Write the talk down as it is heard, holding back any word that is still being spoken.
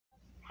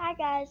Hi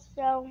guys,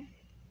 so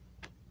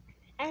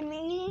I'm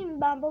eating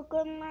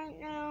bubblegum right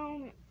now,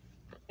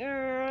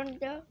 and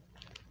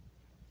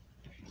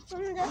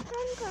from the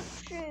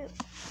Funko Shoot,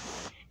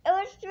 it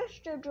was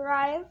just a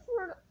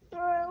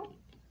drive-through.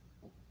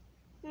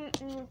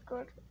 Let me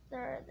go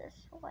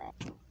this way.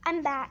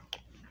 I'm back,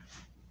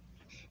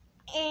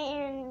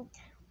 and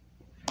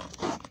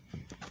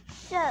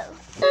so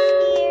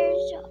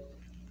here's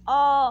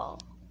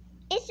all.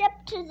 It's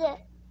up to the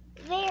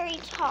very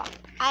top.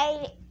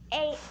 I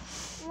ate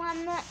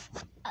one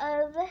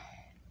of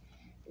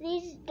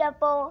these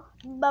double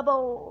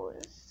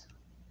bubbles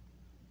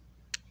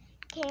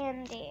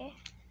candy.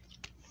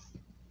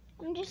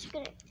 I'm just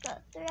gonna go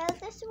through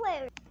this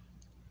way.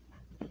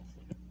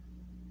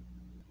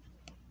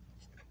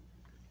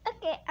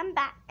 Okay, I'm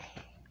back.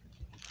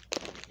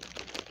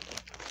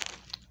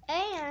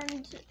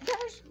 And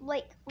there's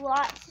like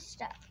lots of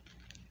stuff.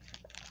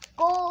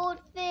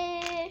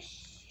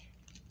 Goldfish.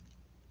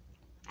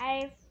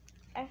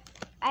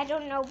 I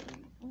don't know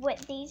what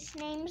these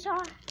names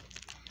are.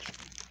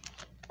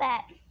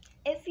 But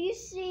if you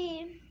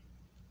see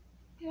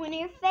one of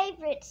your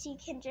favorites, you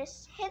can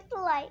just hit the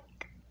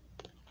like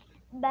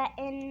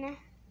button.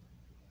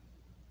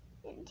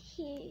 And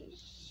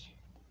here's,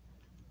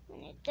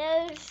 when it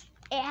does,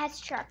 it has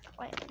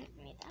chocolate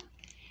in me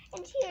though.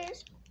 And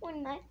here's one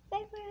of my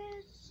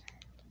favorites,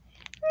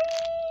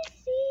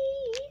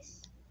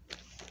 Reese's.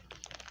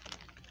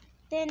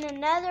 Then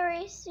another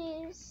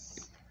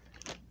Reese's,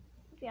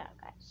 if y'all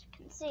guys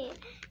can see it.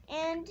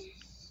 And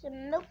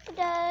some Milk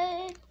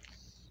Duds.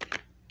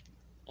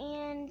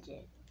 And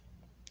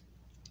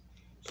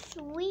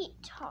Sweet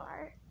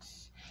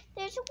Tarts.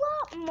 There's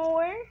a lot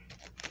more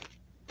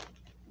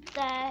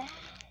that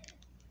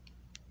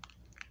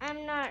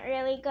I'm not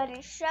really going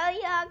to show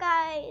y'all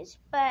guys,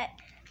 but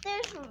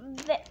there's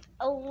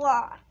a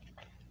lot.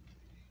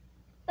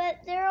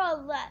 But they're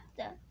all at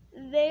the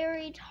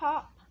very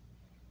top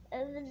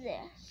of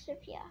this,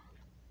 if yeah.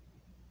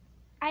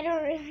 I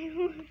don't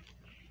really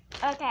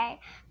okay,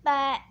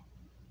 but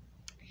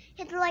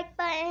hit the like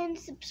button,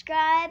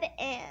 subscribe,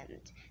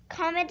 and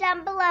comment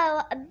down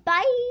below a